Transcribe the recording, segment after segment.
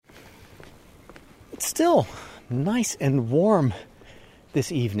It's still nice and warm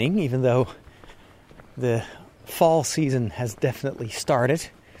this evening, even though the fall season has definitely started.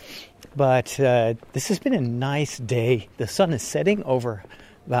 But this has been a nice day. The sun is setting over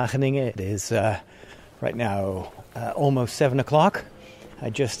Wageningen. It is right now almost 7 o'clock. I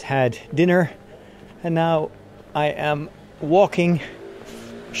just had dinner, and now I am walking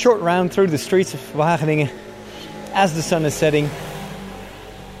short round through the streets of Wageningen as the sun is setting,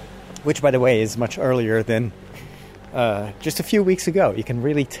 which, by the way, is much earlier than just a few weeks ago. You can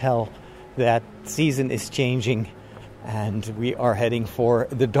really tell that season is changing, and we are heading for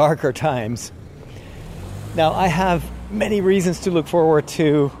the darker times. Now, I have many reasons to look forward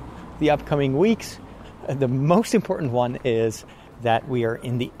to the upcoming weeks. The most important one is that we are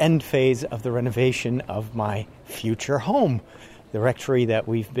in the end phase of the renovation of my future home, the rectory that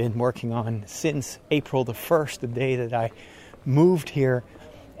we've been working on since April the 1st, the day that I moved here.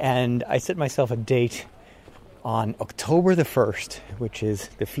 And I set myself a date on October the 1st, which is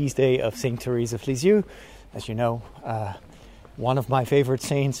the feast day of St. Therese of Lisieux, as you know, one of my favorite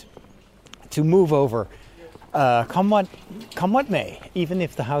saints, to move over. Come what may, even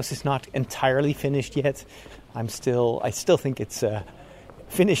if the house is not entirely finished yet, I still think it's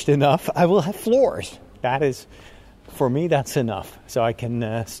finished enough. I will have floors. That is, for me, that's enough. So I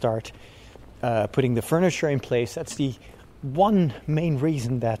can start putting the furniture in place. That's the one main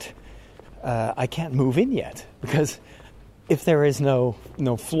reason that I can't move in yet, because if there is no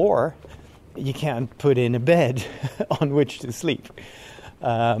floor, you can't put in a bed on which to sleep.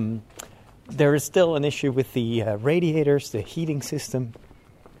 There is still an issue with the radiators, the heating system.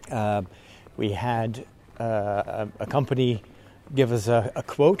 We had a company give us a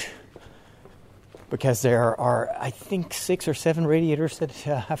quote, because there are, I think, 6 or 7 radiators that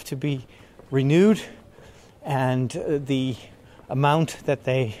have to be renewed, and the amount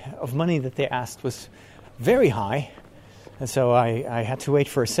of money that they asked was very high, and so I had to wait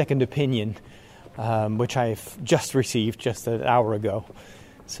for a second opinion, which I've just received just an hour ago.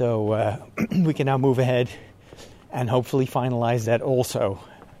 So we can now move ahead and hopefully finalize that also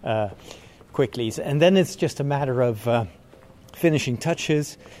quickly. And then it's just a matter of finishing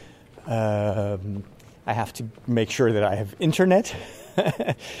touches. I have to make sure that I have internet.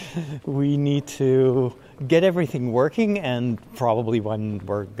 We need to get everything working, and probably when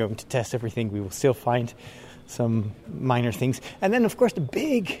we're going to test everything, we will still find some minor things. And then, of course, the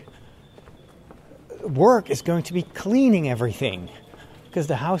big work is going to be cleaning everything, because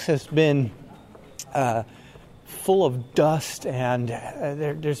the house has been full of dust, and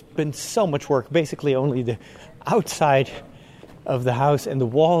there's been so much work. Basically, only the outside of the house and the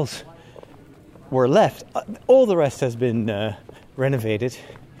walls were left. All the rest has been renovated.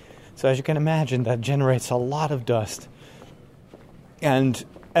 So as you can imagine, that generates a lot of dust, and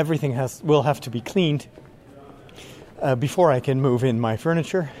everything will have to be cleaned before I can move in my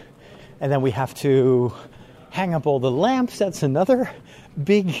furniture. And then we have to hang up all the lamps. That's another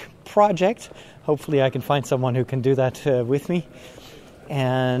big project. Hopefully I can find someone who can do that with me.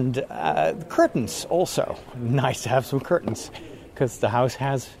 And curtains also. Nice to have some curtains, because the house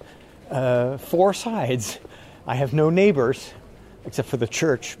has 4 sides. I have no neighbors except for the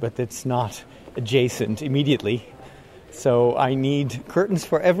church, but it's not adjacent immediately. So I need curtains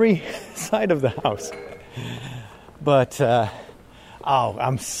for every side of the house. But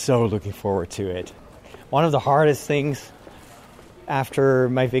I'm so looking forward to it. One of the hardest things after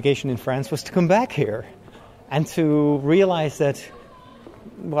my vacation in France was to come back here and to realize that,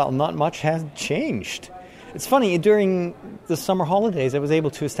 well, not much has changed. It's funny, during the summer holidays, I was able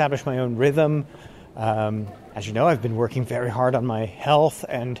to establish my own rhythm. As you know, I've been working very hard on my health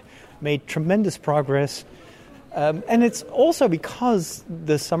and made tremendous progress. And it's also because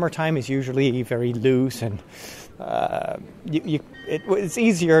the summertime is usually very loose, and it's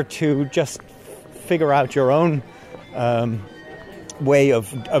easier to just figure out your own way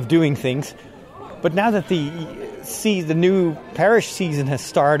of doing things. But now that the new parish season has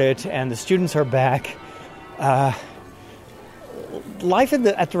started and the students are back, life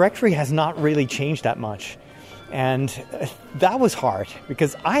at the rectory has not really changed that much. And that was hard,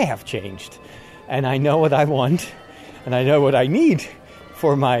 because I have changed. And I know what I want, and I know what I need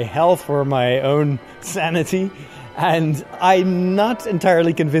for my health, for my own sanity. And I'm not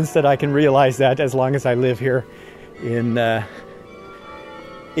entirely convinced that I can realize that as long as I live here in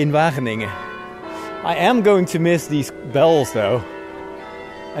Wageningen. I am going to miss these bells, though,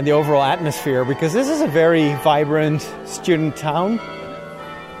 and the overall atmosphere, because this is a very vibrant student town.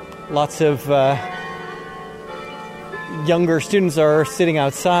 Lots of younger students are sitting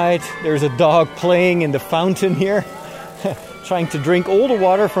outside. There's a dog playing in the fountain here, trying to drink all the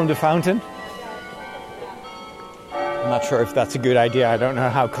water from the fountain. not sure if that's a good idea. I don't know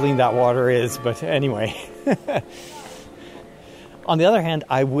how clean that water is, but anyway. On the other hand,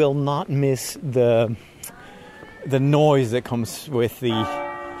 I will not miss the noise that comes with the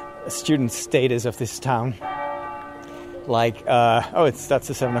student status of this town. Like, that's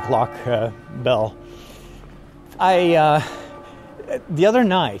the 7 o'clock bell. The other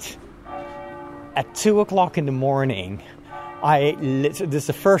night, at 2 o'clock in the morning, this is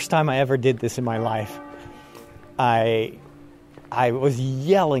the first time I ever did this in my life. I was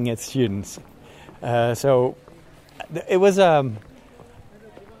yelling at students. So it was, I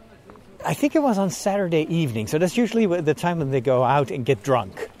think it was on Saturday evening. So that's usually the time when they go out and get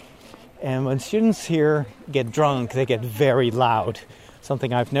drunk. And when students here get drunk, they get very loud.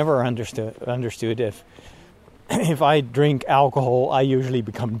 Something I've never understood. If I drink alcohol, I usually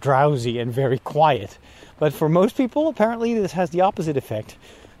become drowsy and very quiet. But for most people, apparently this has the opposite effect.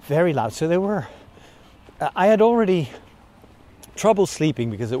 Very loud. So I had already trouble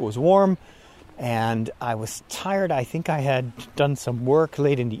sleeping because it was warm and I was tired. I think I had done some work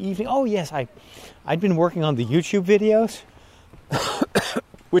late in the evening. Oh yes, I'd been working on the YouTube videos,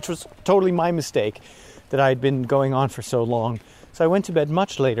 which was totally my mistake that I'd been going on for so long. So I went to bed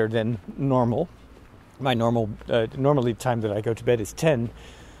much later than normal. My normally time that I go to bed is 10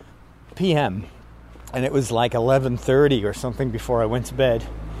 p.m. And it was like 11:30 or something before I went to bed.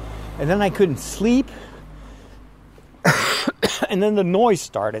 And then I couldn't sleep. And then the noise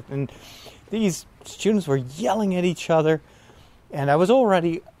started. And these students were yelling at each other. And I was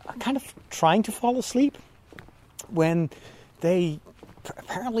already kind of trying to fall asleep when they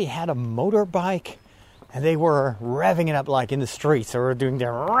apparently had a motorbike. And they were revving it up like in the streets. They were doing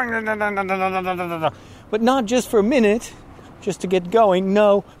their... But not just for a minute, just to get going.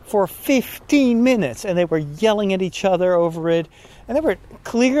 No, for 15 minutes. And they were yelling at each other over it. And they were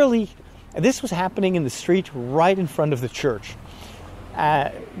clearly... This was happening in the street right in front of the church.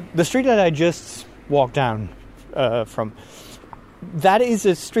 The street that I just walked down from. That is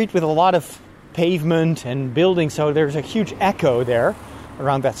a street with a lot of pavement and buildings. So there's a huge echo there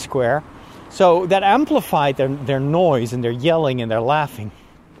around that square. So that amplified their noise and their yelling and their laughing.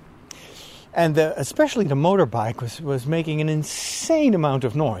 And especially the motorbike was making an insane amount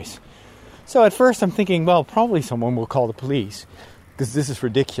of noise. So at first I'm thinking, well, probably someone will call the police because this is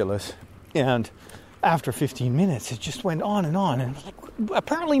ridiculous. And after 15 minutes, it just went on. And like,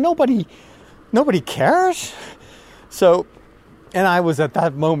 apparently nobody cares. So, and I was at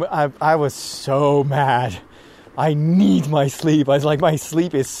that moment, I was so mad. I need my sleep. I was like, my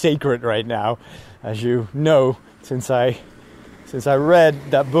sleep is sacred right now. As you know, since I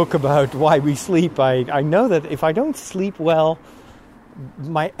read that book about why we sleep, I know that if I don't sleep well,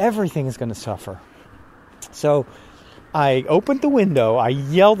 my everything is going to suffer. So I opened the window. I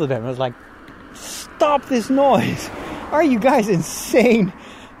yelled at them. I was like, stop this noise. Are you guys insane?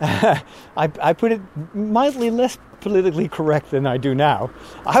 I put it mildly less politically correct than I do now.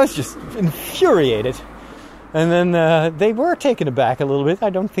 I was just infuriated. And then they were taken aback a little bit. I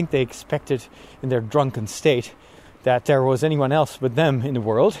don't think they expected in their drunken state that there was anyone else but them in the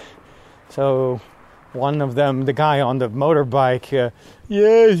world. So one of them, the guy on the motorbike, yeah,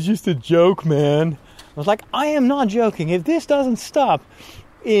 it's just a joke, man. I was like, I am not joking. If this doesn't stop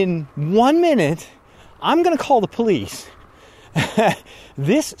in 1 minute, I'm going to call the police.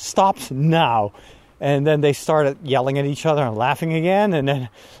 This stops now. And then they started yelling at each other and laughing again. And then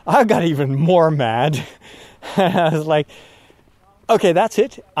I got even more mad. I was like, okay, that's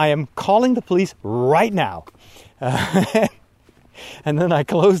it. I am calling the police right now. And then I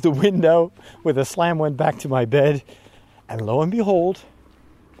closed the window with a slam, went back to my bed. And lo and behold,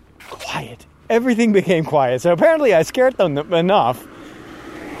 quiet. Everything became quiet. So apparently I scared them enough.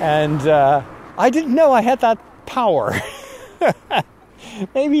 And I didn't know I had that power.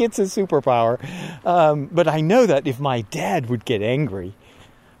 Maybe it's a superpower. But I know that if my dad would get angry,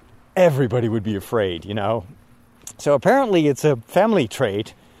 everybody would be afraid, you know. So apparently it's a family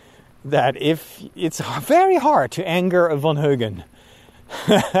trait that if it's very hard to anger a Van Heugen.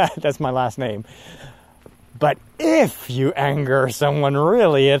 That's my last name. But if you anger someone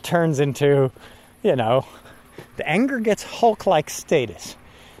really, it turns into, you know, the anger gets Hulk-like status.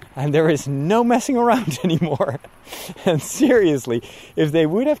 And there is no messing around anymore. And seriously, if they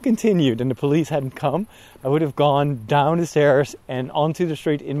would have continued and the police hadn't come, I would have gone down the stairs and onto the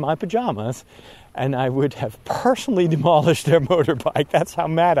street in my pajamas. And I would have personally demolished their motorbike. That's how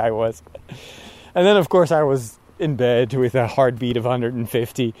mad I was. And then, of course, I was in bed with a heartbeat of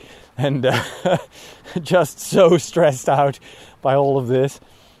 150. And just so stressed out by all of this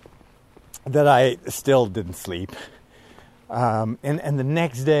that I still didn't sleep. And the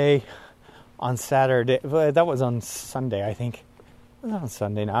next day, on Saturday. Well, that was on Sunday, I think. It was on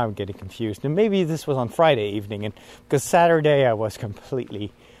Sunday. Now I'm getting confused. And maybe this was on Friday evening. And because Saturday I was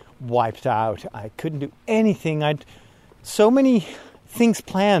completely wiped out. I couldn't do anything. I'd so many things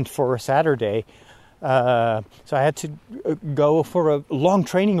planned for Saturday. So I had to go for a long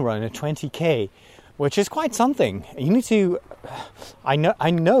training run, a 20K, which is quite something. You need to. I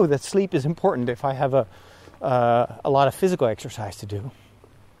know that sleep is important if I have a lot of physical exercise to do.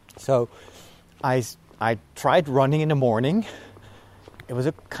 So I tried running in the morning. It was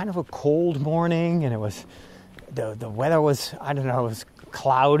a kind of a cold morning, and it was the weather was, I don't know, it was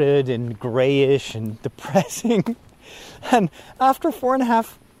clouded and grayish and depressing. And after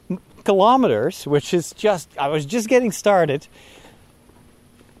 4.5 kilometers, which is I was just getting started,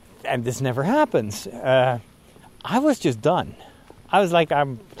 and this never happens. I was just done. I was like,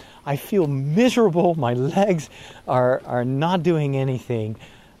 I feel miserable. My legs are not doing anything.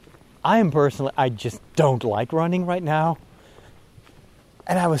 I just don't like running right now.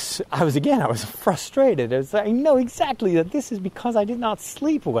 And I was frustrated. I know exactly that this is because I did not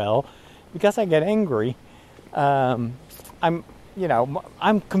sleep well, because I get angry. I'm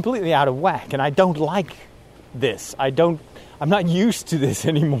completely out of whack, and I don't like this. I'm not used to this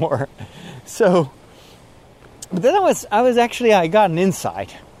anymore. So, but then I got an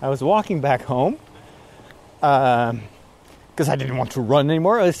insight. I was walking back home, because I didn't want to run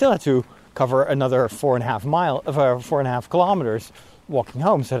anymore. I still had to cover another 4.5 kilometers walking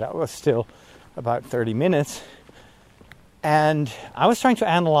home, so that was still about 30 minutes. And I was trying to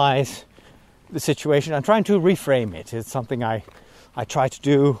analyze the situation. I'm trying to reframe it. It's something I try to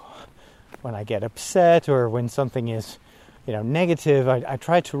do when I get upset or when something is, negative. I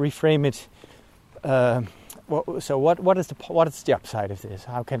try to reframe it. So what is the upside of this?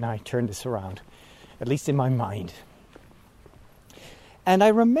 How can I turn this around, at least in my mind? And I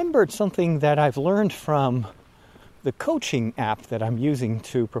remembered something that I've learned from the coaching app that I'm using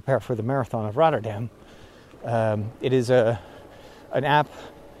to prepare for the Marathon of Rotterdam. It is an app,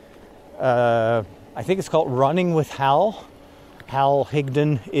 I think it's called Running with Hal. Hal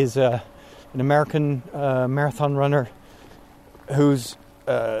Higdon is an American marathon runner whose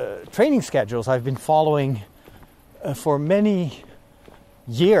training schedules I've been following for many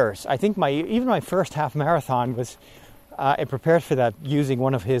years. I think even my first half marathon was I prepared for that using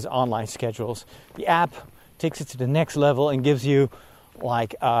one of his online schedules. The app takes it to the next level and gives you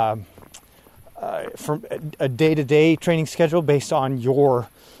like from a day-to-day training schedule based on your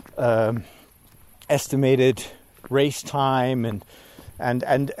estimated race time, and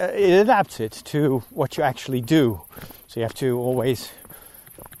it adapts it to what you actually do. So you have to always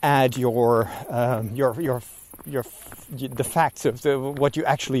add the facts of what you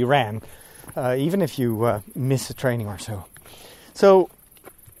actually ran, even if you miss a training or so. So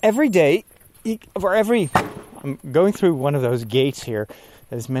every day, I'm going through one of those gates here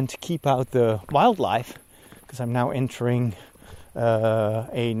that is meant to keep out the wildlife, because I'm now entering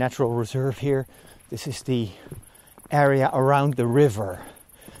a natural reserve here. This is the area around the river.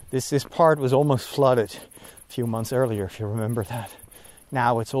 This part was almost flooded a few months earlier, if you remember that.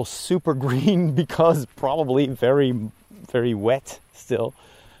 Now it's all super green because probably very, very wet still.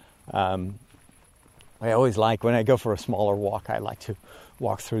 I always like, when I go for a smaller walk, I like to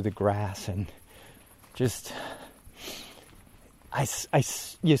walk through the grass and just,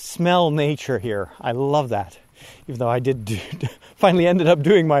 you smell nature here. I love that. Even though I finally ended up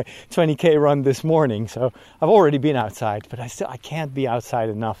doing my 20K run this morning. So I've already been outside, but I can't be outside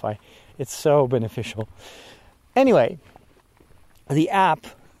enough. It's so beneficial. Anyway, the app,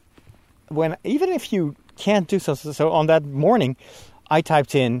 even if you can't do so on that morning, I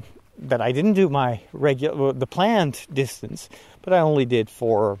typed in that I didn't do the planned distance, but I only did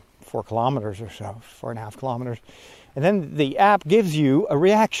 4 kilometers or so, 4.5 kilometers. And then the app gives you a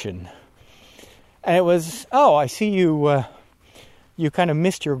reaction. And it was, I see you kind of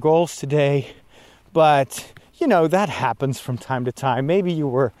missed your goals today, but, that happens from time to time. Maybe you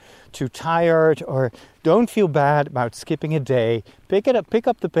were too tired, or don't feel bad about skipping a day. Pick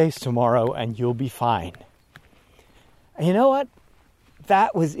up the pace tomorrow and you'll be fine. And you know what?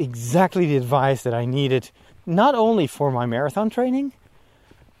 That was exactly the advice that I needed, not only for my marathon training,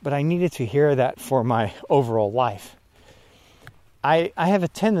 but I needed to hear that for my overall life. I have a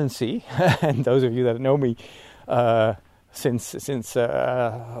tendency, and those of you that know me since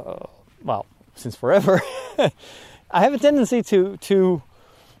forever, I have a tendency to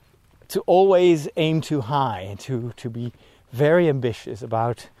always aim too high and to be very ambitious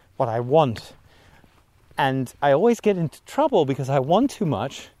about what I want. And I always get into trouble because I want too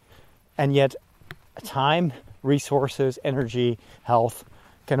much, and yet time, resources, energy, health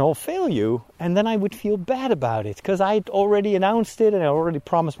can all fail you, and then I would feel bad about it because I'd already announced it and I already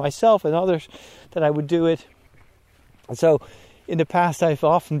promised myself and others that I would do it. And so in the past I've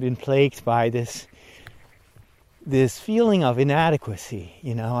often been plagued by this feeling of inadequacy.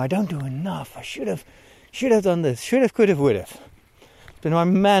 I don't do enough. I should have done this. Should have, could have, would have. It's been my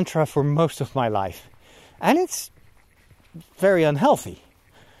mantra for most of my life. And it's very unhealthy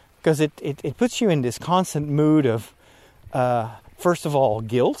because it puts you in this constant mood of first of all,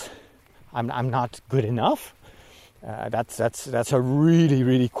 guilt. I'm not good enough. That's a really,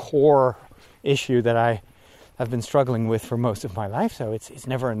 really core issue that I have been struggling with for most of my life. So it's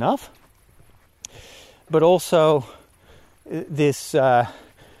never enough. But also this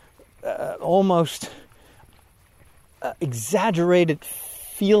almost exaggerated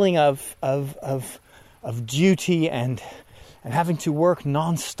feeling of duty and having to work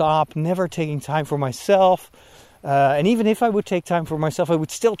nonstop, never taking time for myself. And even if I would take time for myself, I would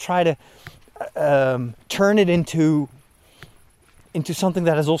still try to turn it into something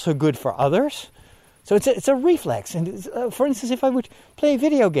that is also good for others. So it's a reflex. And for instance, if I would play a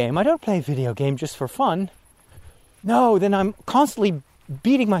video game, I don't play a video game just for fun. No, then I'm constantly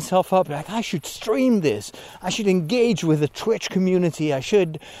beating myself up. Like, I should stream this. I should engage with the Twitch community. I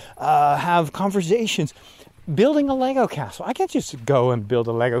should have conversations. Building a Lego castle. I can't just go and build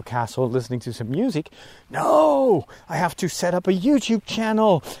a Lego castle listening to some music. No, I have to set up a YouTube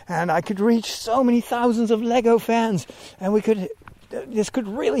channel and I could reach so many thousands of Lego fans and this could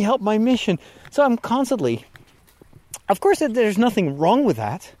really help my mission. So I'm constantly, of course there's nothing wrong with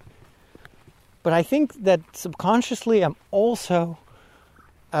that, but I think that subconsciously I'm also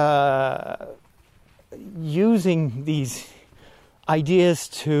using these ideas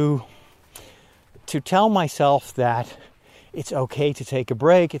to tell myself that it's okay to take a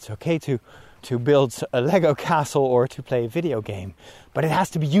break, it's okay to build a Lego castle or to play a video game, but it has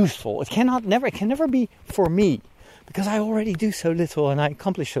to be useful. It can never be for me because I already do so little and I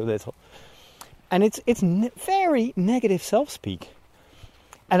accomplish so little. And it's very negative self-speak.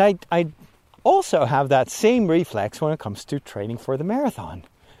 And I also have that same reflex when it comes to training for the marathon.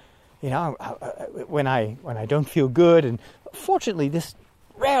 When I don't feel good, and fortunately this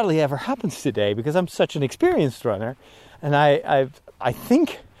rarely ever happens today because I'm such an experienced runner, and I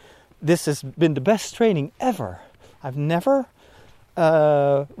think this has been the best training ever. I've never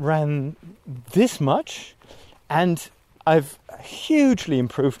ran this much, and I've hugely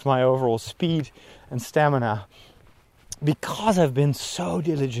improved my overall speed and stamina because I've been so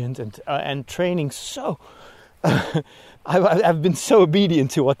diligent and training so. I've been so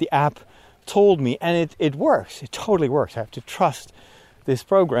obedient to what the app told me, and it works. It totally works. I have to trust this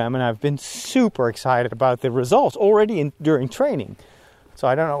program, and I've been super excited about the results already during training. So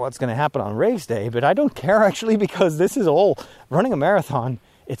I don't know what's going to happen on race day, but I don't care actually, because this is all running a marathon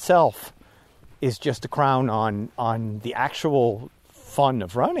itself is just a crown on the actual fun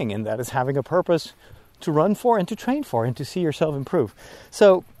of running, and that is having a purpose to run for and to train for and to see yourself improve.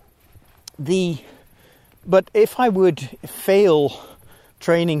 So but if I would fail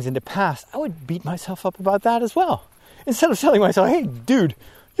trainings in the past, I would beat myself up about that as well. Instead of telling myself, "Hey, dude,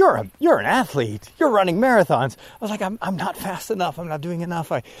 you're an athlete. You're running marathons." I was like, I'm not fast enough. I'm not doing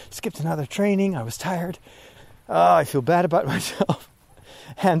enough. I skipped another training. I was tired. I feel bad about myself.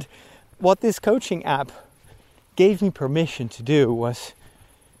 And what this coaching app gave me permission to do was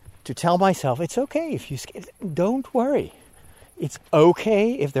to tell myself, it's okay if you skip. Don't worry. It's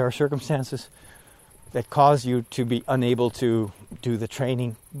okay if there are circumstances that cause you to be unable to do the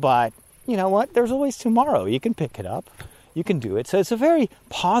training. But you know what? There's always tomorrow. You can pick it up. You can do it. So it's a very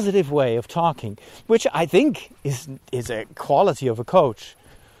positive way of talking, which I think is a quality of a coach,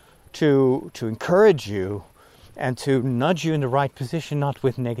 to encourage you and to nudge you in the right position, not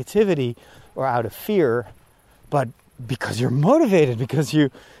with negativity or out of fear, but because you're motivated, because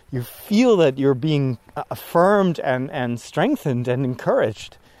you feel that you're being affirmed and strengthened and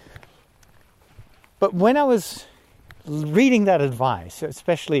encouraged. But when I was reading that advice,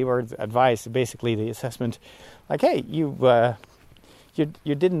 basically the assessment, like, hey, you were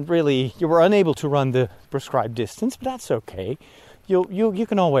unable to run the prescribed distance, but that's okay. You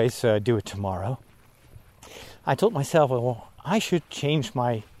can always do it tomorrow. I told myself, well, I should change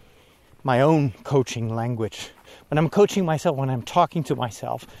my own coaching language. When I'm coaching myself, when I'm talking to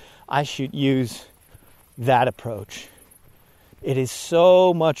myself, I should use that approach. It is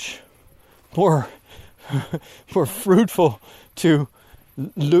so much more fruitful to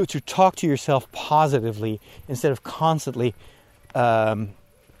talk to yourself positively instead of constantly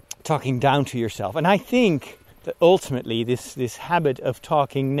talking down to yourself. And I think that ultimately this habit of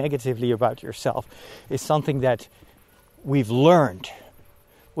talking negatively about yourself is something that we've learned.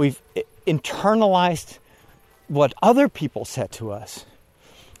 We've internalized what other people said to us.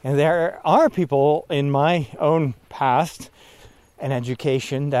 And there are people in my own past and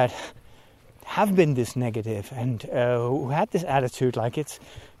education that have been this negative and who had this attitude like it's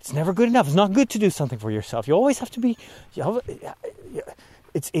never good enough. It's not good to do something for yourself. You always have to be.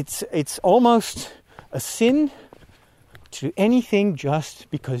 It's almost a sin to do anything just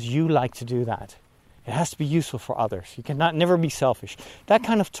because you like to do that. It has to be useful for others. You cannot never be selfish. That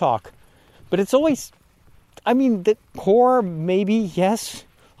kind of talk. But it's always, I mean, the core, maybe, yes,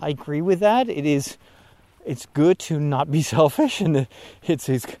 I agree with that. It's good to not be selfish, and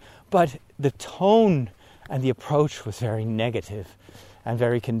but the tone and the approach was very negative and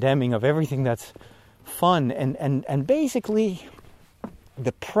very condemning of everything that's fun. And basically,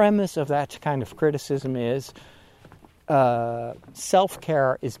 the premise of that kind of criticism is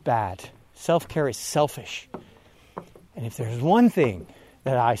self-care is bad. Self-care is selfish. And if there's one thing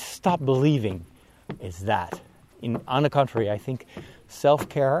that I stopped believing, is that. On the contrary, I think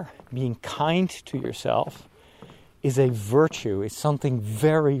self-care, being kind to yourself, is a virtue. It's something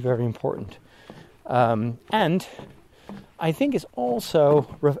very, very important. And I think it's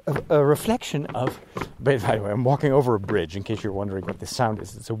also a reflection of... By the way, I'm walking over a bridge, in case you're wondering what this sound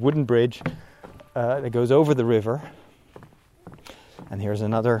is. It's a wooden bridge that goes over the river. And here's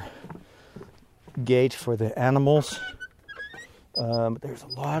another gate for the animals. There's a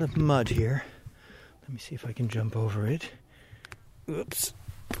lot of mud here. Let me see if I can jump over it. Oops.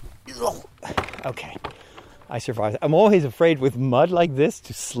 Okay. I survived. I'm always afraid with mud like this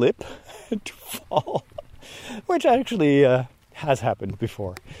to slip, to fall, which actually has happened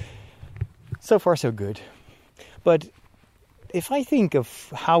before. So far, so good. But if I think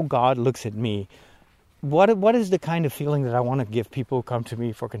of how God looks at me, what is the kind of feeling that I want to give people who come to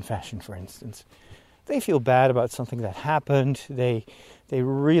me for confession, for instance? They feel bad about something that happened. They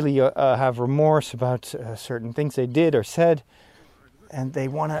really have remorse about certain things they did or said, and they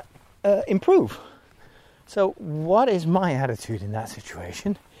want to improve. So what is my attitude in that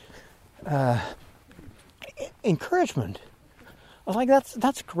situation? Encouragement. I was like,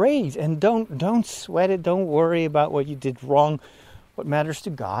 that's great, and don't sweat it. Don't worry about what you did wrong. What matters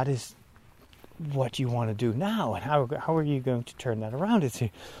to God is what you want to do now, and how are you going to turn that around? It's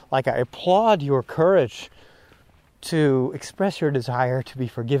like, I applaud your courage to express your desire to be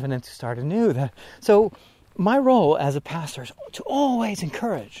forgiven and to start anew. So my role as a pastor is to always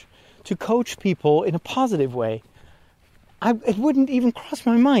encourage, to coach people in a positive way. It wouldn't even cross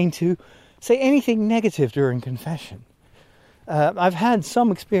my mind to say anything negative during confession. I've had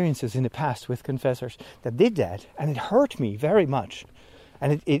some experiences in the past with confessors that did that, and it hurt me very much.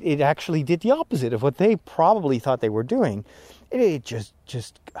 And it actually did the opposite of what they probably thought they were doing. It just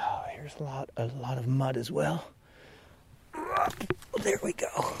here's a lot of mud as well. There we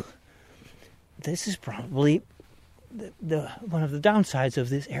go. This is probably the one of the downsides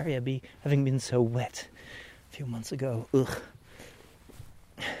of this area having been so wet a few months ago. Ugh.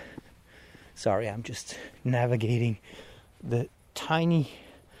 Sorry, I'm just navigating the tiny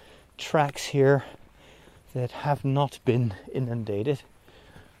tracks here that have not been inundated.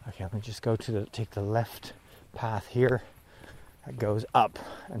 Okay, let me just take the left path here. That goes up,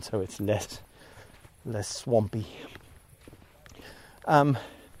 and so it's less swampy.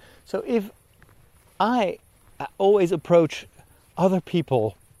 So if I always approach other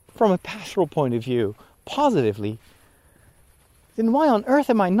people from a pastoral point of view positively, then why on earth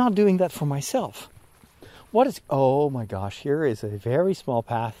am I not doing that for myself? Oh my gosh, here is a very small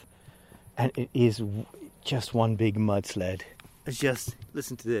path, and it is just one big mudsled. It's just,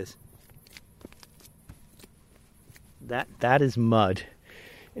 listen to this. That is mud.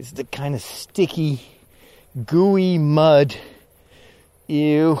 It's the kind of sticky, gooey mud.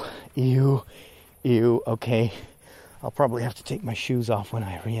 Ew. Okay, I'll probably have to take my shoes off when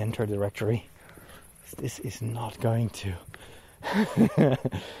I re-enter the rectory. This is not going to...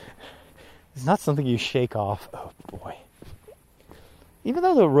 It's not something you shake off. Oh boy. Even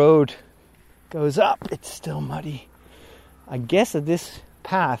though the road goes up, it's still muddy. I guess that this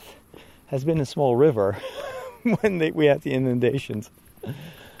path has been a small river when we had the inundations.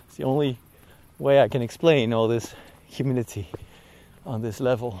 It's the only way I can explain all this humidity on this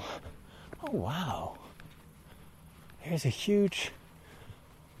level. Oh wow. There's a huge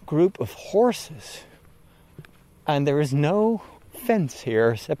group of horses. And there is no fence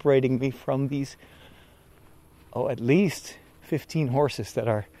here separating me from these, at least 15 horses that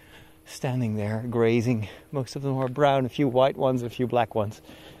are standing there grazing. Most of them are brown, a few white ones, a few black ones.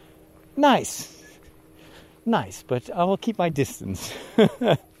 Nice, but I will keep my distance.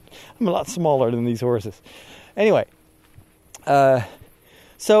 I'm a lot smaller than these horses. Anyway,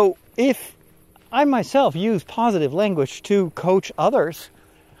 So if I myself use positive language to coach others,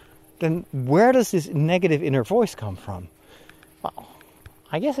 then where does this negative inner voice come from? Well,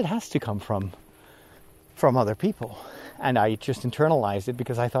 I guess it has to come from other people. And I just internalized it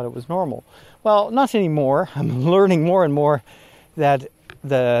because I thought it was normal. Well, not anymore. I'm learning more and more that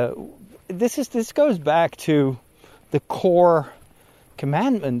this goes back to the core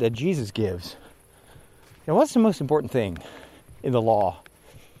commandment that Jesus gives. Now, what's the most important thing in the law?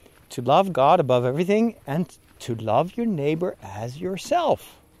 To love God above everything and to love your neighbor as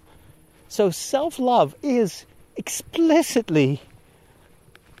yourself. So self-love is explicitly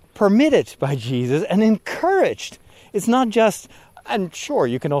permitted by Jesus and encouraged. It's not just, and sure,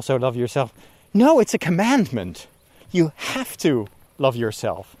 you can also love yourself. No, it's a commandment. You have to love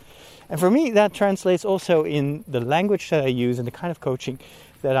yourself. And for me, that translates also in the language that I use and the kind of coaching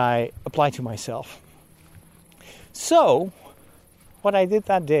that I apply to myself. So, what I did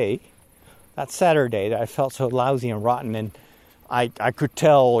that day, that Saturday, that I felt so lousy and rotten, and I could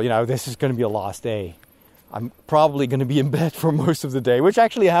tell, this is going to be a lost day. I'm probably going to be in bed for most of the day, which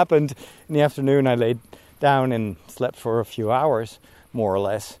actually happened in the afternoon. I laid down and slept for a few hours, more or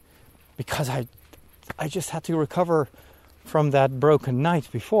less, because I just had to recover from that broken night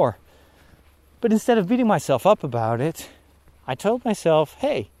before. But instead of beating myself up about it, I told myself,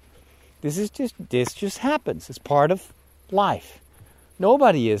 hey, this just happens. It's part of life.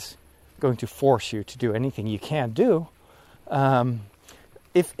 Nobody is going to force you to do anything you can't do.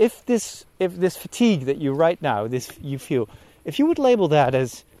 If this fatigue that you right now, you feel, if you would label that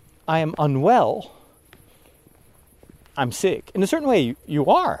as I am unwell, I'm sick. In a certain way, you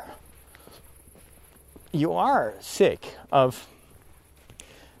are. You are sick of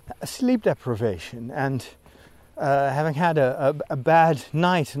sleep deprivation and having had a bad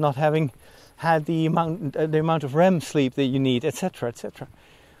night, not having had the amount of REM sleep that you need, etc., etc.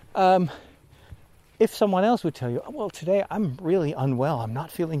 If someone else would tell you, well, today I'm really unwell, I'm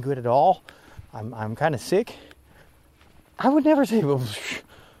not feeling good at all, I'm kind of sick, I would never say, well,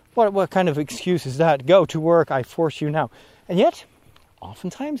 what kind of excuse is that? Go to work, I force you now. And yet,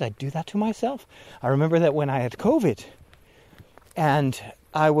 oftentimes I do that to myself. I remember that when I had COVID, and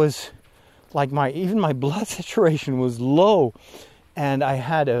I was like even my blood saturation was low, and I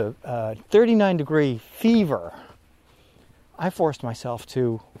had a 39-degree fever. I forced myself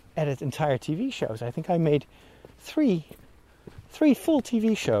to edit entire TV shows. I think I made three full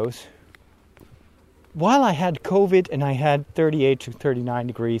TV shows while I had COVID and I had 38 to 39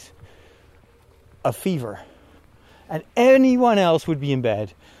 degrees of fever. And anyone else would be in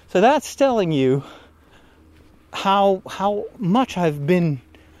bed. So that's telling you how much I've been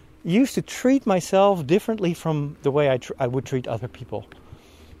used to treat myself differently from the way I would treat other people.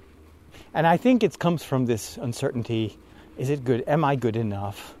 And I think it comes from this uncertainty. Is it good? Am I good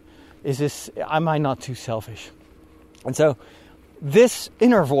enough? Am I not too selfish? And so this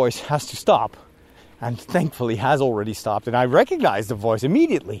inner voice has to stop. And thankfully has already stopped. And I recognized the voice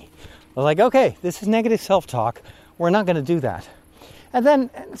immediately. I was like, okay, this is negative self-talk. We're not going to do that. And then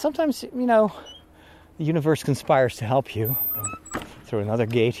sometimes, the universe conspires to help you. Through another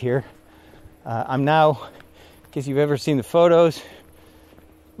gate here. I'm now, in case you've ever seen the photos,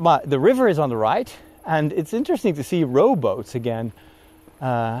 the river is on the right. And it's interesting to see rowboats again.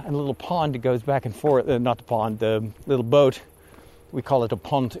 And a little pond that goes back and forth. Not the pond, the little boat. We call it a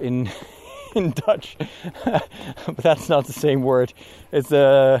pond in Dutch. But that's not the same word. It's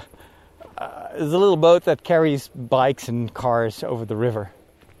a little boat that carries bikes and cars over the river.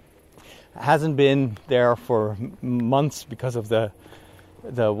 It hasn't been there for months because of the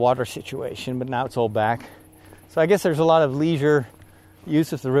water situation, but now it's all back. So I guess there's a lot of leisure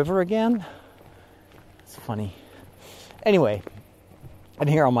use of the river again. It's funny. Anyway, and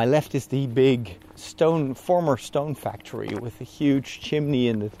here on my left is the big former stone factory with a huge chimney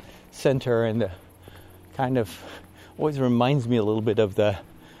in the center, and the kind of always reminds me a little bit of the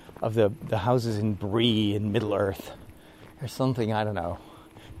houses in Brie in Middle Earth. There's something, I don't know,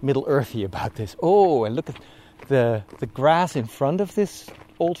 Middle Earthy about this. Oh, and look at the grass in front of this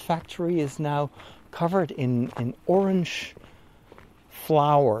old factory is now covered in orange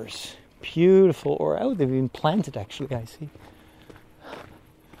flowers. Beautiful. They've been planted, actually, I see.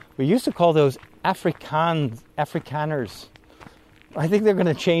 We used to call those Afrikaners. I think they're going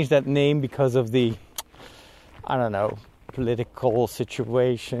to change that name because of the, political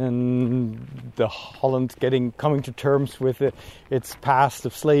situation, the Holland coming to terms with its past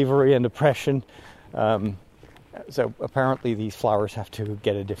of slavery and oppression. So apparently these flowers have to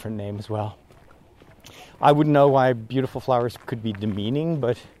get a different name as well. I wouldn't know why beautiful flowers could be demeaning,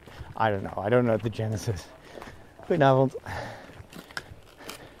 but I don't know. I don't know the genesis. Goedenavond.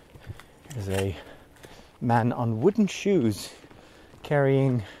 There's a man on wooden shoes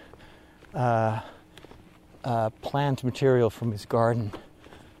carrying plant material from his garden.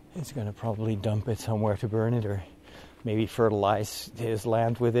 He's going to probably dump it somewhere to burn it, or maybe fertilize his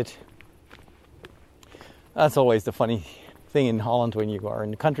land with it. That's always the funny thing in Holland when you are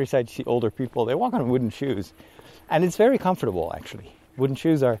in the countryside. You see older people, they walk on wooden shoes. And it's very comfortable, actually. Wooden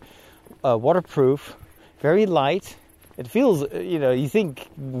shoes are waterproof, very light. It feels, you think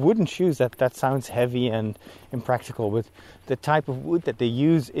wooden shoes, that sounds heavy and impractical, but the type of wood that they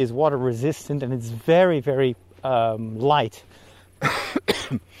use is water resistant, and it's very, very light.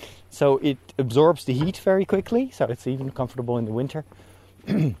 So it absorbs the heat very quickly, so it's even comfortable in the winter.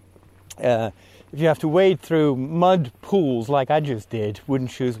 If you have to wade through mud pools like I just did, wooden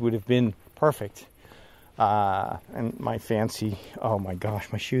shoes would have been perfect. And my fancy, oh my gosh,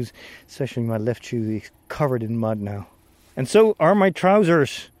 my shoes, especially my left shoe, is covered in mud now. And so are my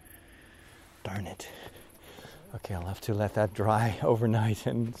trousers. Darn it. Okay, I'll have to let that dry overnight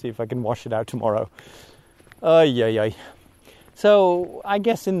and see if I can wash it out tomorrow. So I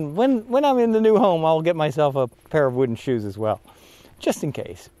guess when I'm in the new home, I'll get myself a pair of wooden shoes as well, just in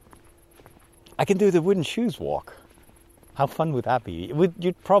case. I can do the wooden shoes walk. How fun would that be?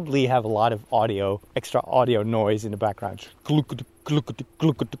 You'd probably have a lot of extra audio noise in the background.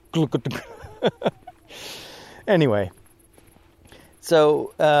 Anyway,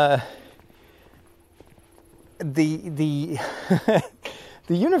 so the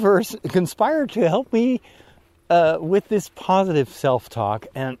universe conspired to help me with this positive self-talk,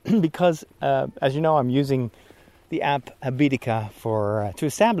 and because as you know, I'm using the app Habitica to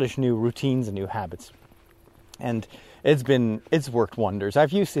establish new routines and new habits, and it's worked wonders.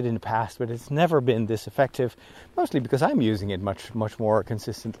 I've used it in the past, but it's never been this effective, mostly because I'm using it much more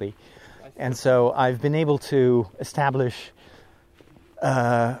consistently. And so I've been able to establish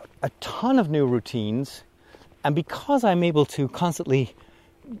a ton of new routines, and because I'm able to constantly,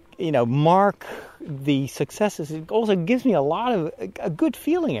 mark the successes, it also gives me a good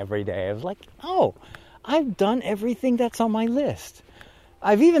feeling every day of like, oh, I've done everything that's on my list.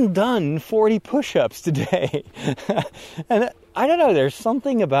 I've even done 40 push-ups today. And I don't know, there's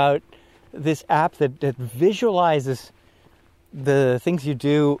something about this app that visualizes the things you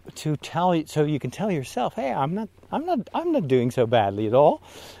do so you can tell yourself, hey, I'm not doing so badly at all.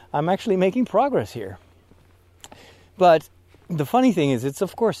 I'm actually making progress here. But the funny thing is, it's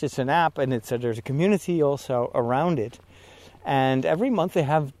an app, and there's a community also around it. And every month they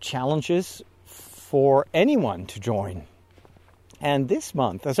have challenges for anyone to join. And this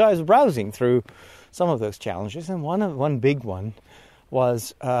month, so I was browsing through some of those challenges, and one big one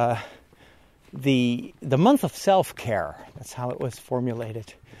was the month of self-care. That's how it was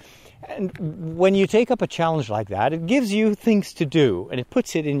formulated. And when you take up a challenge like that, it gives you things to do, and it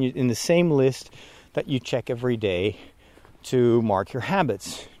puts it in the same list that you check every day to mark your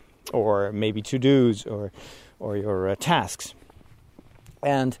habits, or maybe to-dos, or your tasks.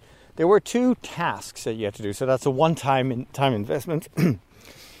 And there were 2 tasks that you had to do, so that's a one-time time investment.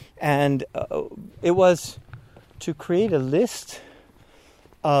 And it was to create a list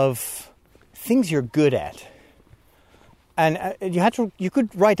of things you're good at. And you could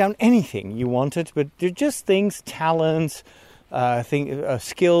write down anything you wanted, but they're just things, talents,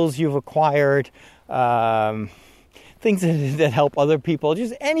 skills you've acquired, things that help other people,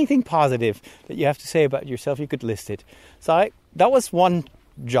 just anything positive that you have to say about yourself, you could list it. So that was one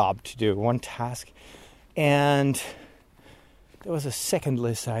job to do, one task. And there was a second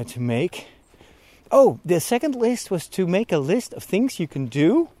list I had to make. Oh, the second list was to make a list of things you can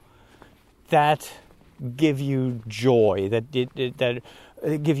do that give you joy, that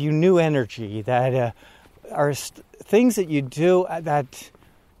give you new energy, that are things that you do that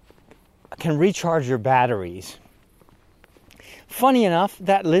can recharge your batteries. Funny enough,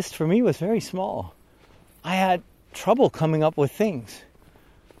 that list for me was very small. I had trouble coming up with things.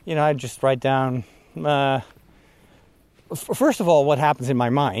 I'd just write down... first of all, what happens in my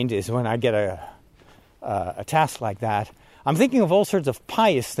mind is when I get a task like that, I'm thinking of all sorts of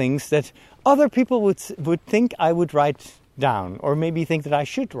pious things that other people would think I would write down, or maybe think that I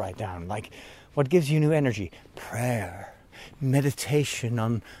should write down, like what gives you new energy? Prayer, meditation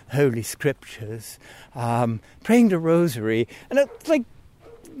on holy scriptures, praying the rosary. And it's like,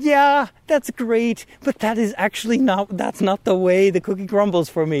 yeah, that's great, but that is actually that's not the way the cookie crumbles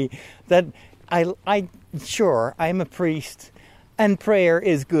for me. That sure, I'm a priest, and prayer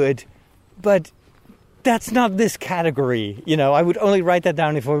is good, but that's not this category. I would only write that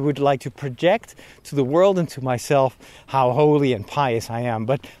down if I would like to project to the world and to myself how holy and pious I am.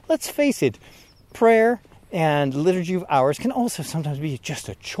 But let's face it, prayer And liturgy of hours can also sometimes be just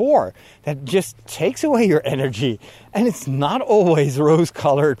a chore that just takes away your energy. And it's not always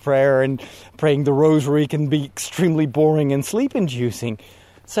rose-colored prayer, and praying the rosary can be extremely boring and sleep-inducing.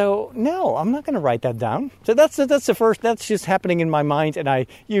 So, no, I'm not going to write that down. So that's the first, that's just happening in my mind, and I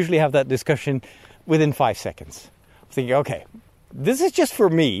usually have that discussion within 5 seconds. I'm thinking, okay, this is just for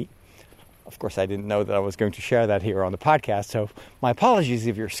me. Of course, I didn't know that I was going to share that here on the podcast, so my apologies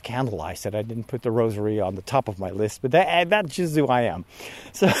if you're scandalized that I didn't put the rosary on the top of my list, but that's just who I am.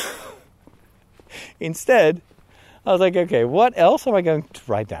 So, instead, I was like, okay, what else am I going to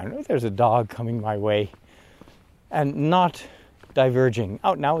write down? Oh, there's a dog coming my way, and not diverging.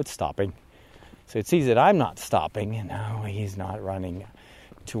 Oh, now it's stopping. So it sees that I'm not stopping, and now he's not running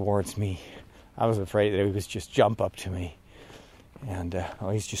towards me. I was afraid that he would just jump up to me. And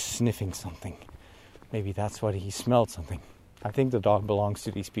he's just sniffing something. Maybe that's what he smelled, something. I think the dog belongs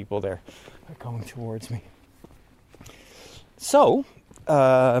to these people there. They're going towards me. So,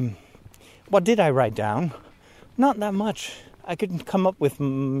 what did I write down? Not that much. I couldn't come up with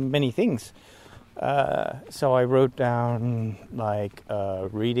many things. So I wrote down like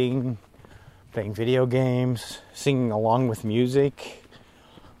reading, playing video games, singing along with music,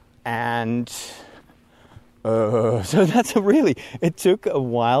 and so that's it took a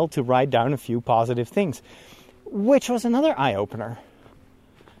while to write down a few positive things, which was another eye-opener.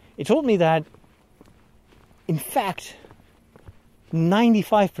 It told me that, in fact,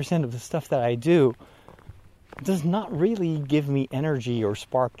 95% of the stuff that I do does not really give me energy or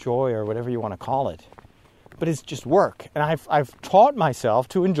spark joy or whatever you want to call it. But it's just work. And I've taught myself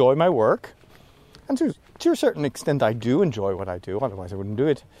to enjoy my work. And to a certain extent I do enjoy what I do, otherwise I wouldn't do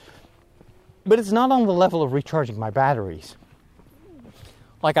it. But it's not on the level of recharging my batteries.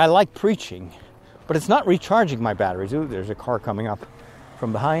 Like, I like preaching, but it's not recharging my batteries. Ooh, there's a car coming up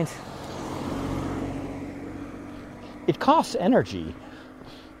from behind. It costs energy.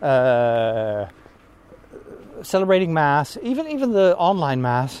 Celebrating Mass, even the online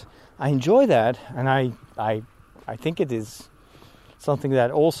Mass, I enjoy that, and I think it is something that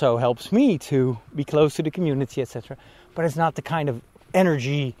also helps me to be close to the community, etc. But it's not the kind of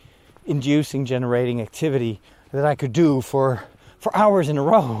energy-inducing, generating activity that I could do for hours in a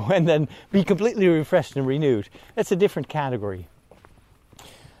row and then be completely refreshed and renewed. That's a different category.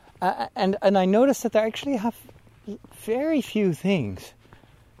 And I noticed that I actually have very few things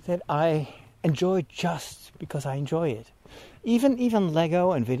that I enjoy just because I enjoy it. Even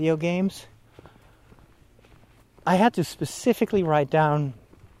Lego and video games, I had to specifically write down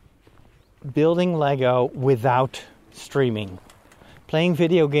building Lego without streaming, playing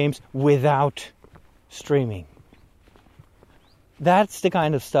video games without streaming. That's the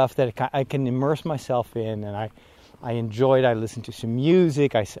kind of stuff that I can immerse myself in, and I enjoy it. I listen to some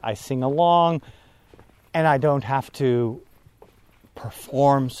music, I sing along, and I don't have to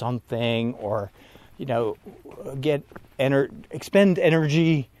perform something or, expend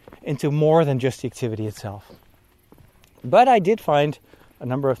energy into more than just the activity itself. But I did find a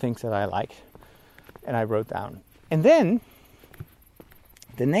number of things that I liked, and I wrote down. And then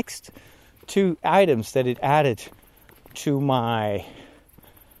the next two items that it added to my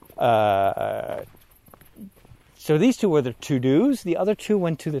so these two were the to-dos. The other two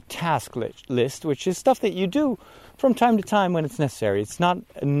went to the task list, which is stuff that you do from time to time when it's necessary. It's not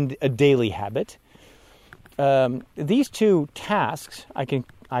a daily habit. These two tasks, I'm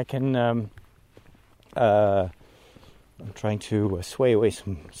trying to sway away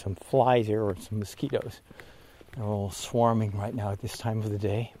some flies here, or some mosquitoes. They're all swarming right now at this time of the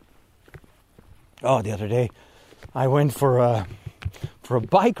day. Oh, the other day I went for a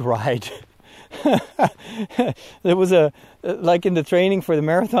bike ride. There was like in the training for the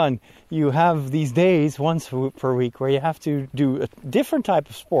marathon, you have these days once per week where you have to do a different type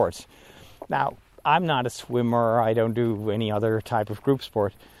of sports. Now, I'm not a swimmer. I don't do any other type of group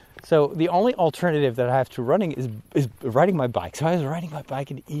sport. So the only alternative that I have to running is riding my bike. So I was riding my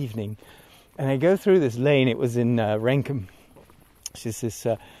bike in the evening, and I go through this lane. It was in Renkum, which is this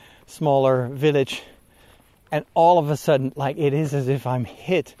smaller village. And all of a sudden, like, it is as if I'm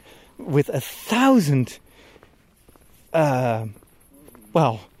hit with 1,000,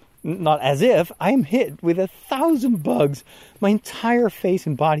 not as if, I'm hit with 1,000 bugs. My entire face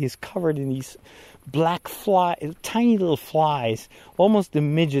and body is covered in these black tiny little flies, almost the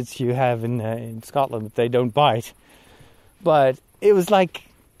midgets you have in Scotland that they don't bite. But it was like,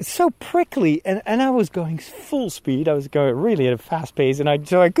 so prickly, and I was going full speed. I was going really at a fast pace, and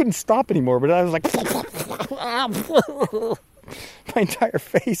so I couldn't stop anymore, but I was like, my entire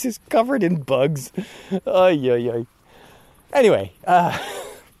face is covered in bugs. Ay. Anyway,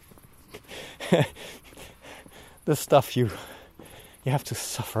 the stuff you have to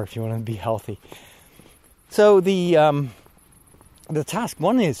suffer if you want to be healthy. So the task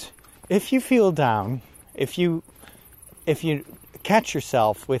one is, if you feel down, if you catch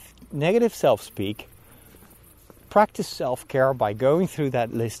yourself with negative self-speak, practice self-care by going through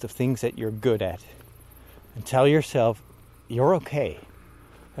that list of things that you're good at and tell yourself you're okay.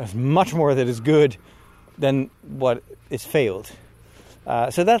 There's much more that is good than what is failed.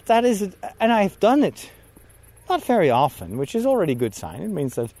 So that is, and I've done it not very often, which is already a good sign. It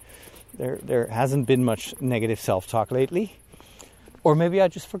means that there hasn't been much negative self-talk lately, or maybe I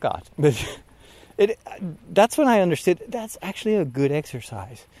just forgot. But that's when I understood that's actually a good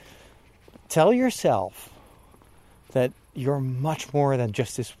exercise. Tell yourself that you're much more than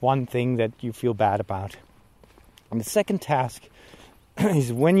just this one thing that you feel bad about. And the second task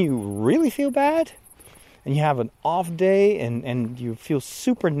is, when you really feel bad and you have an off day and you feel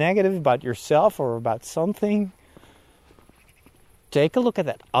super negative about yourself or about something, take a look at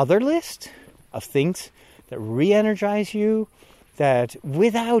that other list of things that re-energize you, that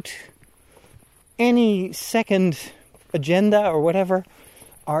without any second agenda or whatever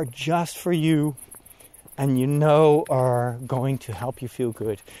are just for you and you know are going to help you feel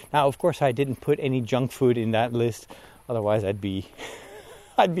good. Now, of course, I didn't put any junk food in that list, otherwise I'd be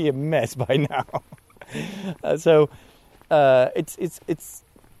a mess by now. So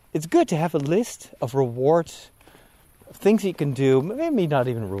it's good to have a list of rewards, of things you can do, maybe not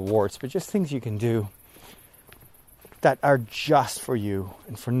even rewards, but just things you can do that are just for you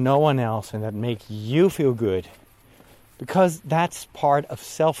and for no one else, and that make you feel good. Because that's part of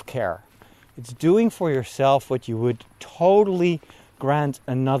self-care. It's doing for yourself what you would totally grant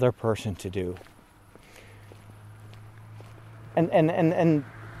another person to do. And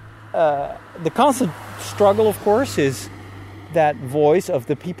the constant struggle, of course, is that voice of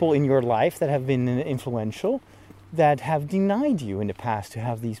the people in your life that have been influential, that have denied you in the past to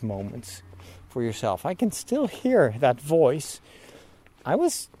have these moments for yourself. I can still hear that voice.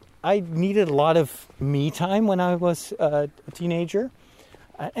 I needed a lot of me time when I was a teenager,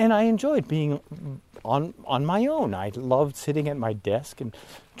 and I enjoyed being on my own. I loved sitting at my desk and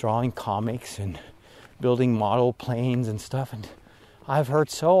drawing comics and building model planes and stuff, and I've heard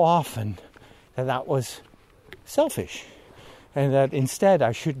so often that was selfish, and that instead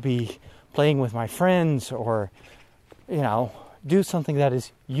I should be playing with my friends, or do something that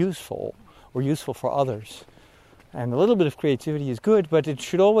is useful or useful for others. And a little bit of creativity is good, but it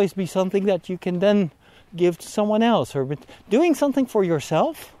should always be something that you can then give to someone else. Or doing something for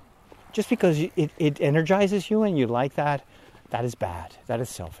yourself just because it energizes you and you like that is bad. That is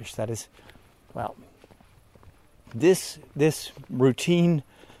selfish. That is, well, this routine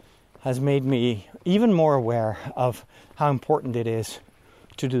has made me even more aware of how important it is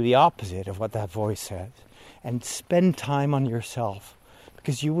to do the opposite of what that voice says and spend time on yourself,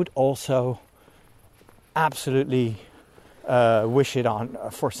 because you would also absolutely wish it on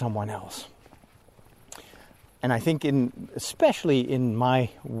for someone else. And I think especially in my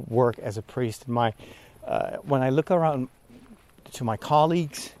work as a priest, when I look around to my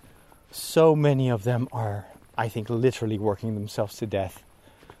colleagues, so many of them are, I think, literally working themselves to death.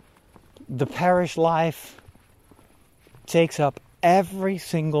 The parish life takes up every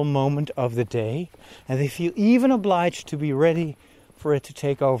single moment of the day, and they feel even obliged to be ready for it to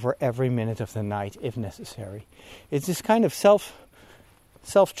take over every minute of the night if necessary. It's this kind of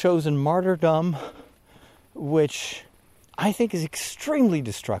self-chosen martyrdom, which I think is extremely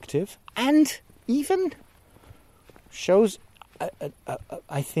destructive and even shows,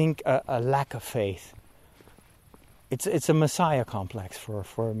 I think, a lack of faith. It's a messiah complex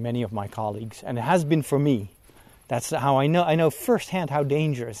for many of my colleagues, and it has been for me. That's how I know firsthand how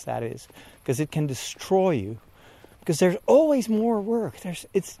dangerous that is, because it can destroy you. Because there's always more work.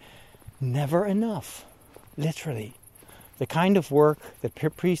 It's never enough, literally. The kind of work that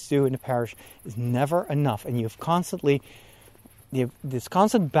priests do in the parish is never enough, and you have this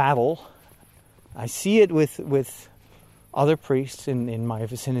constant battle. I see it with other priests in my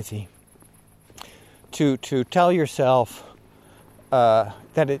vicinity. To tell yourself that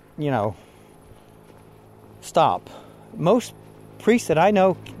it, stop. Most priests that I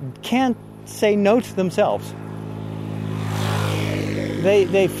know can't say no to themselves.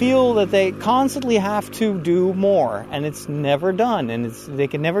 They feel that they constantly have to do more, and it's never done. And they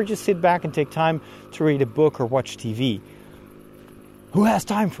can never just sit back and take time to read a book or watch TV. Who has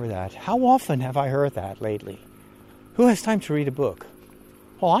time for that? How often have I heard that lately? Who has time to read a book?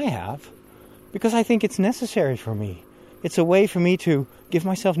 Well, I have, because I think it's necessary for me. It's a way for me to give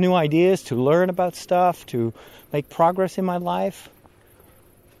myself new ideas, to learn about stuff, to make progress in my life.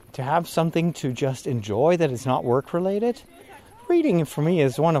 to have something to just enjoy that is not work-related, reading for me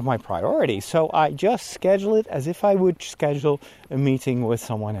is one of my priorities. So I just schedule it as if I would schedule a meeting with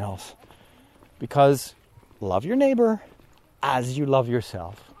someone else. Because love your neighbor as you love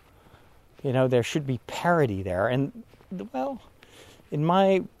yourself. You know, there should be parity there. And, well, in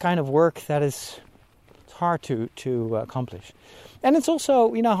my kind of work, it's hard to accomplish. And it's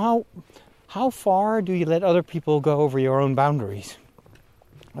also, you know, how far do you let other people go over your own boundaries?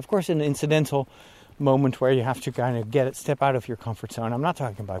 Of course, an incidental moment where you have to kind of step out of your comfort zone. I'm not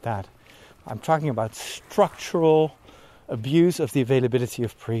talking about that. I'm talking about structural abuse of the availability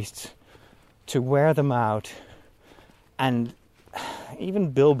of priests to wear them out. And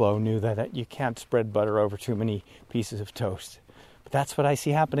even Bilbo knew that you can't spread butter over too many pieces of toast. But that's what I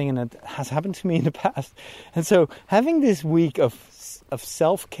see happening, and it has happened to me in the past. And so having this week of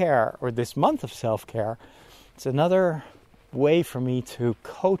self-care, or this month of self-care, it's another way for me to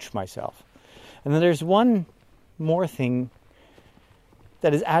coach myself. And then there's one more thing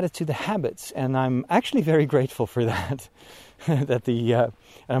that is added to the habits, and I'm actually very grateful for that. And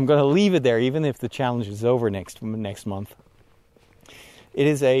I'm going to leave it there, even if the challenge is over next month. It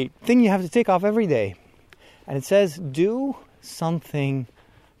is a thing you have to take off every day, and it says, do something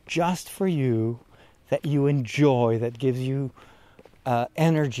just for you that you enjoy, that gives you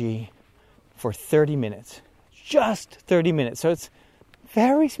energy for 30 minutes. Just 30 minutes. So it's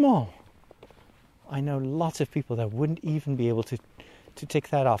very small. I know lots of people that wouldn't even be able to tick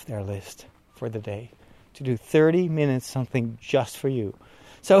that off their list for the day. To do 30 minutes something just for you.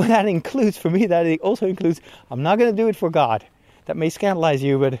 So that also includes, I'm not going to do it for God. That may scandalize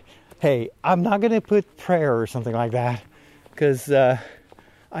you, but hey, I'm not going to put prayer or something like that. Because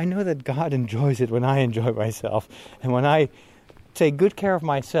I know that God enjoys it when I enjoy myself. And when I take good care of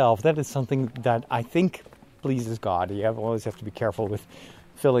myself, that is something that I think pleases God. You always have to be careful with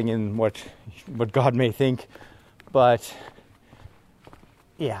filling in what God may think. But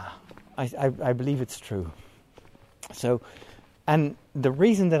yeah, I believe it's true. So, and the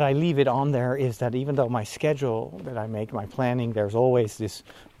reason that I leave it on there is that even though my schedule that I make, my planning, there's always this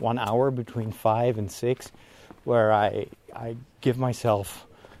 1 hour between 5 and 6 where I give myself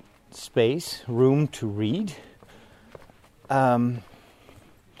space, room to read. I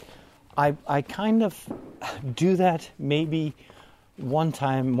kind of do that maybe one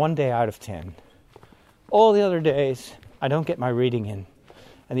day out of 10. All the other days, I don't get my reading in.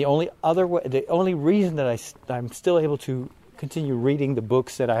 And the only reason that I'm still able to continue reading the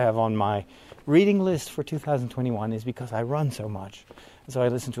books that I have on my reading list for 2021 is because I run so much. And so I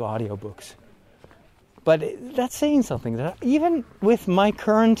listen to audiobooks. But that's saying something, that even with my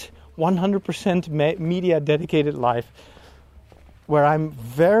current 100% media dedicated life, where I'm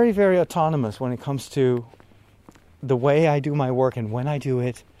very, very autonomous when it comes to the way I do my work and when I do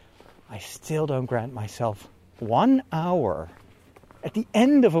it, I still don't grant myself 1 hour. At the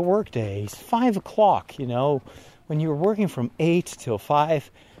end of a workday, it's 5 o'clock, you know, when you're working from 8 till 5,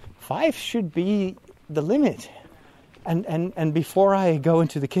 5 should be the limit. And before I go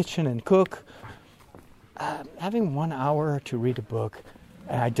into the kitchen and cook, having 1 hour to read a book,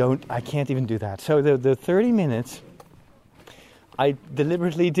 and I can't even do that. So the 30 minutes, I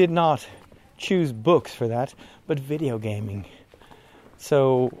deliberately did not choose books for that, but video gaming.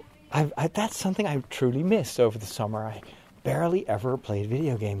 So that's something I truly missed over the summer. I barely ever played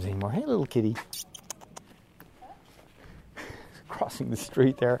video games anymore. Hey, little kitty. Crossing the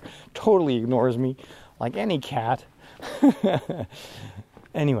street there. Totally ignores me like any cat.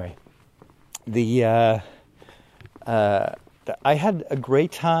 Anyway, I had a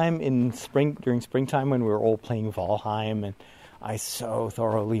great time during springtime when we were all playing Valheim, and I so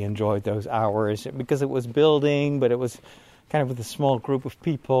thoroughly enjoyed those hours because it was building, but it was kind of with a small group of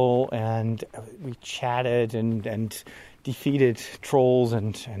people, and we chatted and defeated trolls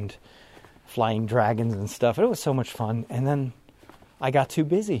and flying dragons and stuff. It was so much fun. And then I got too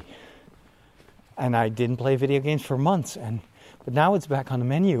busy, and I didn't play video games for months. But now it's back on the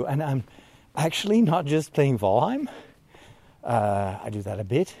menu, and I'm actually not just playing Valheim. I do that a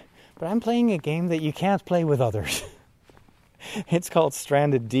bit, but I'm playing a game that you can't play with others. It's called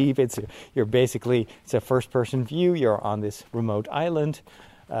Stranded Deep. It's a first-person view. You're on this remote island.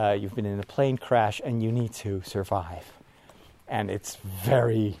 You've been in a plane crash, and you need to survive. And it's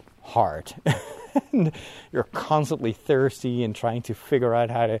very hard. And you're constantly thirsty and trying to figure out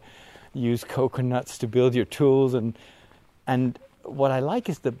how to use coconuts to build your tools. And what I like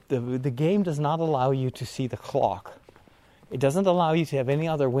is the game does not allow you to see the clock. It doesn't allow you to have any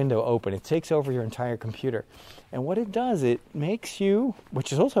other window open. It takes over your entire computer. And what it does, it makes you,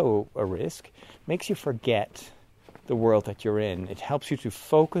 which is also a risk, makes you forget the world that you're in. It helps you to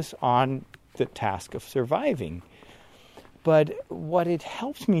focus on the task of surviving. But what it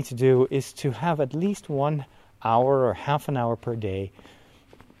helps me to do is to have at least 1 hour or half an hour per day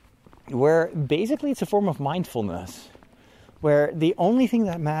where basically it's a form of mindfulness, where the only thing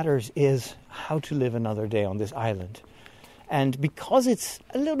that matters is how to live another day on this island. And because it's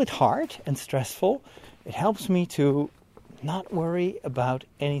a little bit hard and stressful, it helps me to not worry about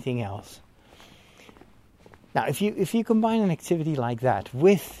anything else. Now, if you combine an activity like that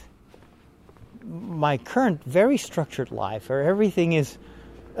with my current very structured life, where everything is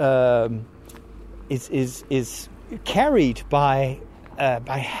carried by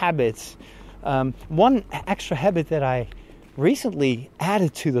habits, one extra habit that I recently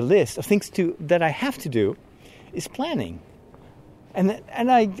added to the list of things that I have to do is planning. And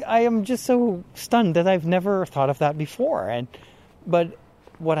I am just so stunned that I've never thought of that before. But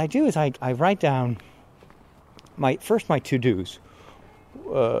what I do is I write down my to-dos.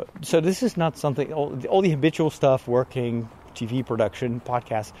 So this is not something, all the habitual stuff, working, TV production,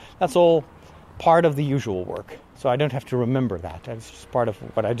 podcasts, that's all part of the usual work. So I don't have to remember that. That's just part of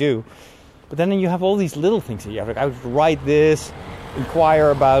what I do. But then you have all these little things that you have. I would write this,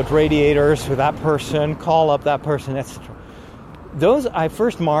 inquire about radiators with that person, call up that person, etc. Those I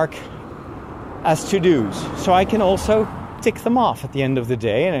first mark as to-dos. So I can also tick them off at the end of the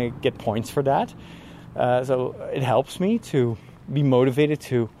day, and I get points for that. So it helps me to be motivated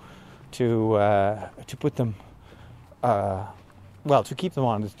to put them, to keep them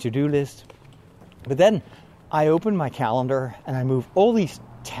on the to-do list. But then I open my calendar and I move all these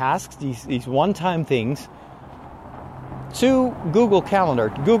tasks, these one-time things, to Google Calendar.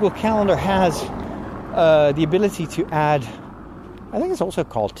 Google Calendar has the ability to add, I think it's also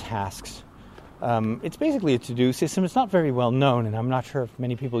called tasks. It's basically a to-do system. It's not very well known, and I'm not sure if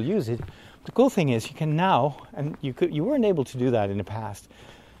many people use it. The cool thing is you can now, and you weren't able to do that in the past.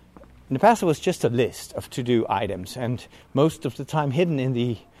 In the past, it was just a list of to-do items, and most of the time hidden in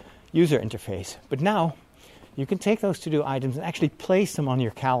the user interface. But now, you can take those to-do items and actually place them on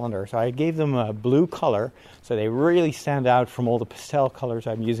your calendar. So I gave them a blue color, so they really stand out from all the pastel colors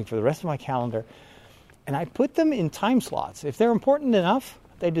I'm using for the rest of my calendar. And I put them in time slots. If they're important enough,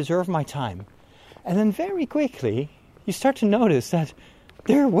 they deserve my time. And then very quickly, you start to notice that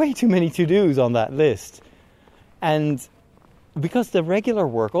there are way too many to-dos on that list. And because the regular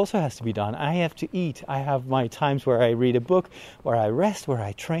work also has to be done, I have to eat. I have my times where I read a book, where I rest, where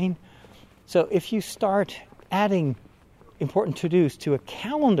I train. So if you start adding important to-dos to a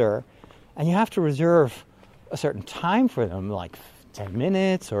calendar, and you have to reserve a certain time for them, like 10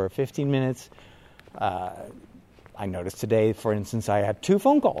 minutes or 15 minutes. I noticed today, for instance, I had 2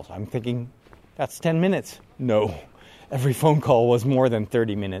 phone calls. I'm thinking, that's 10 minutes. No, every phone call was more than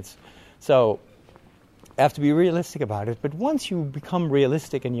 30 minutes. So I have to be realistic about it. But once you become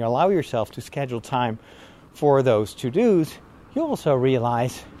realistic and you allow yourself to schedule time for those to-dos, you also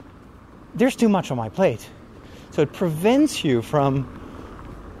realize there's too much on my plate. So it prevents you from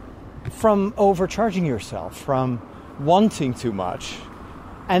overcharging yourself, from wanting too much,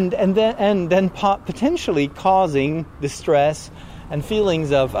 and then potentially causing distress and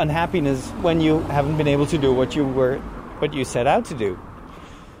feelings of unhappiness when you haven't been able to do what you set out to do.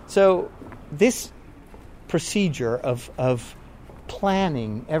 So this procedure of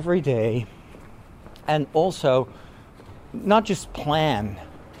planning every day, and also not just plan,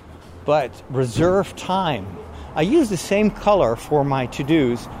 but reserve time. I use the same color for my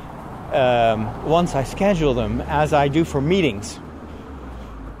to-dos once I schedule them as I do for meetings.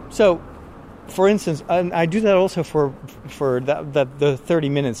 So, for instance, I do that also for the 30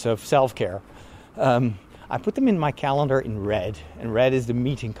 minutes of self-care. I put them in my calendar in red, and red is the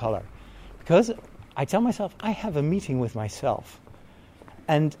meeting color, because I tell myself I have a meeting with myself.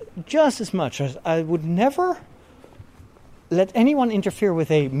 And just as much as I would never let anyone interfere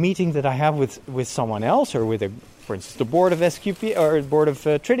with a meeting that I have with someone else, or with, for instance, the board of SQP or the board of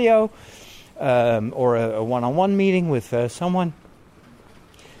Trideo, or a one-on-one meeting with someone.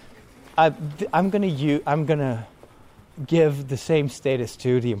 I'm gonna give the same status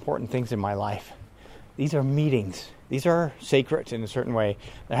to the important things in my life. These are meetings. These are sacred in a certain way.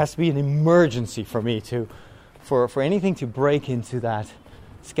 There has to be an emergency for me for anything to break into that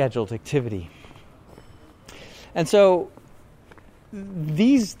scheduled activity. And so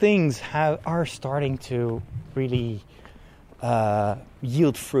these things are starting to really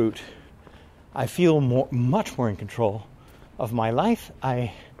yield fruit. I feel much more in control of my life.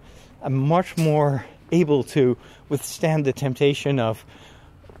 I'm much more able to withstand the temptation of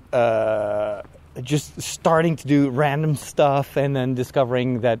just starting to do random stuff and then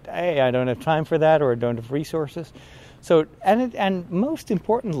discovering that, hey, I don't have time for that, or I don't have resources. So, and most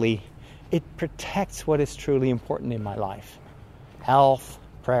importantly, it protects what is truly important in my life: health,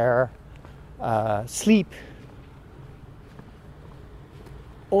 prayer, sleep,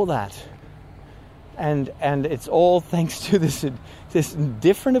 all that. And it's all thanks to this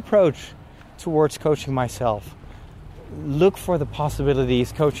different approach towards coaching myself. Look for the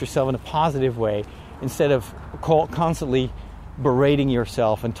possibilities, coach yourself in a positive way, instead of constantly berating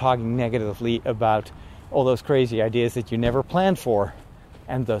yourself and talking negatively about all those crazy ideas that you never planned for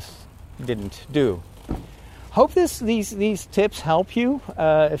and thus didn't do. Hope these tips help you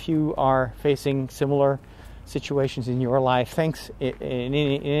if you are facing similar situations in your life. Thanks in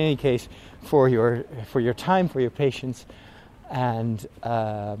any case for your time, for your patience, and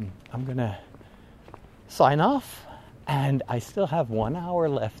I'm gonna sign off. And I still have 1 hour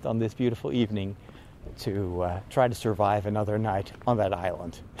left on this beautiful evening to try to survive another night on that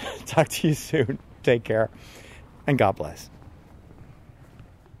island. Talk to you soon. Take care, and God bless.